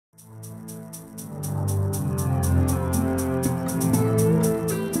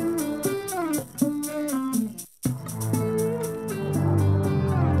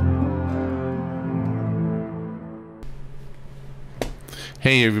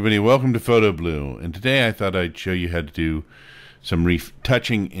Hey everybody, welcome to Photo Blue, and today I thought I'd show you how to do some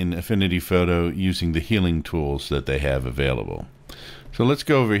retouching in Affinity Photo using the healing tools that they have available. So let's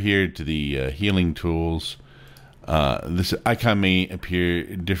go over here to the healing tools. This icon may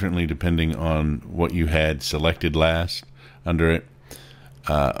appear differently depending on what you had selected last under it,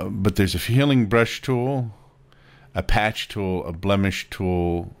 but there's a healing brush tool, a patch tool, a blemish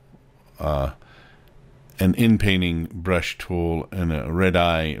tool, an in-painting brush tool, and a red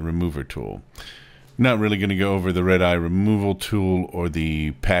eye remover tool. I'm not really going to go over the red eye removal tool or the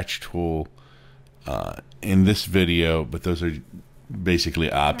patch tool in this video, but those are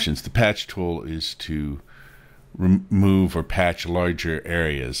basically options. The patch tool is to remove or patch larger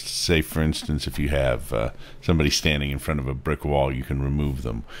areas. Say, for instance, if you have somebody standing in front of a brick wall, you can remove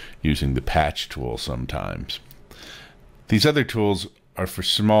them using the patch tool sometimes. These other tools are for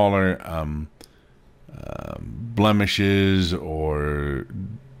smaller blemishes or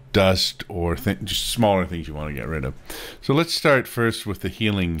dust or just smaller things you want to get rid of. So let's start first with the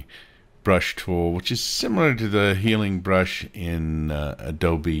healing brush tool, which is similar to the healing brush in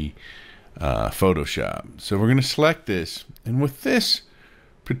Adobe Photoshop. So we're going to select this, and with this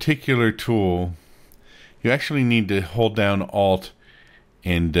particular tool you actually need to hold down Alt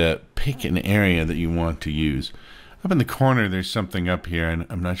and pick an area that you want to use. Up in the corner there's something up here, and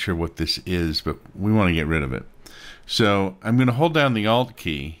I'm not sure what this is, but we want to get rid of it. So I'm going to hold down the Alt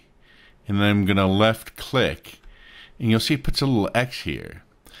key, and then I'm going to left click, and you'll see it puts a little X here.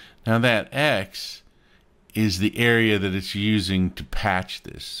 Now that X is the area that it's using to patch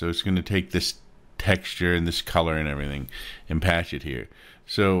this. So it's going to take this texture and this color and everything and patch it here.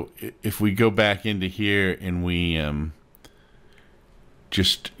 So if we go back into here and we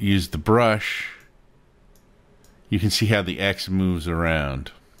just use the brush, you can see how the X moves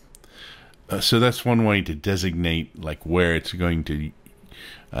around. So that's one way to designate like where it's going to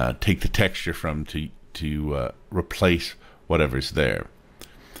take the texture from to replace whatever's there.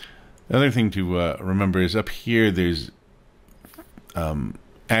 The other thing to remember is up here there's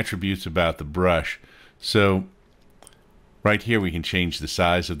attributes about the brush. So right here we can change the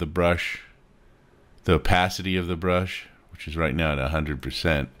size of the brush, the opacity of the brush, which is right now at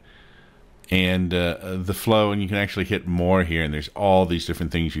 100%. And the flow, and you can actually hit more here, and there's all these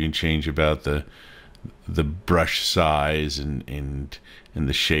different things you can change about the brush size and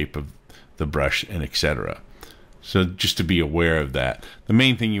the shape of the brush and etc. So just to be aware of that. The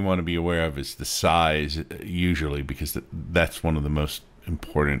main thing you want to be aware of is the size usually, because that's one of the most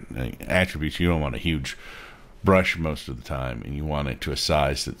important attributes. You don't want a huge brush most of the time, and you want it to a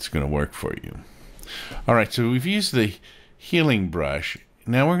size that's going to work for you. Alright, so we've used the healing brush.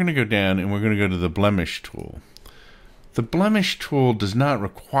 Now we're going to go down and we're going to go to the blemish tool. The blemish tool does not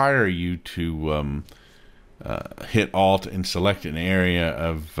require you to hit Alt and select an area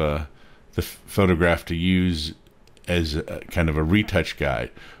of the photograph to use as a kind of a retouch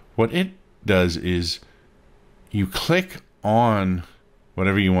guide. What it does is you click on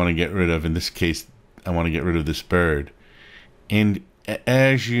whatever you want to get rid of. In this case, I want to get rid of this bird. And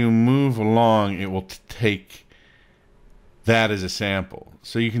as you move along, it will take that as a sample.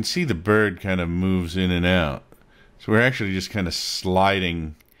 So you can see the bird kind of moves in and out. So we're actually just kind of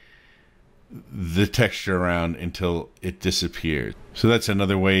sliding the texture around until it disappears. So that's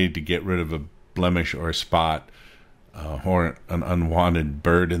another way to get rid of a blemish or a spot or an unwanted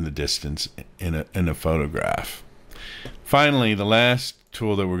bird in the distance in a photograph. Finally, the last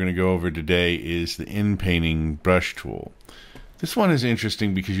tool that we're going to go over today is the in-painting brush tool. This one is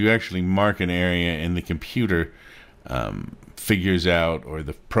interesting because you actually mark an area and the computer figures out, or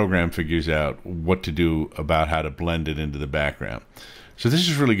the program figures out what to do about how to blend it into the background. So this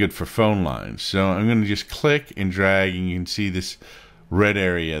is really good for phone lines. So I'm going to just click and drag, and you can see this red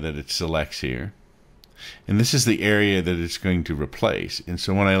area that it selects here. And this is the area that it's going to replace. And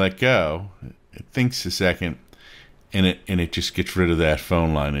so when I let go, it thinks a second, and it just gets rid of that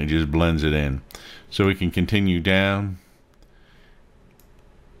phone line and it just blends it in. So we can continue down,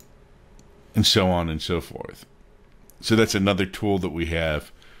 and so on and so forth. So that's another tool that we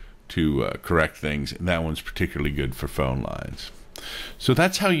have to correct things, and that one's particularly good for phone lines. So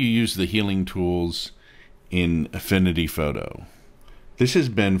that's how you use the healing tools in Affinity Photo. This has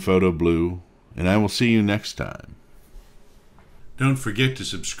been Photo Blue, and I will see you next time. Don't forget to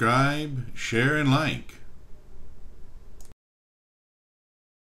subscribe, share, and like.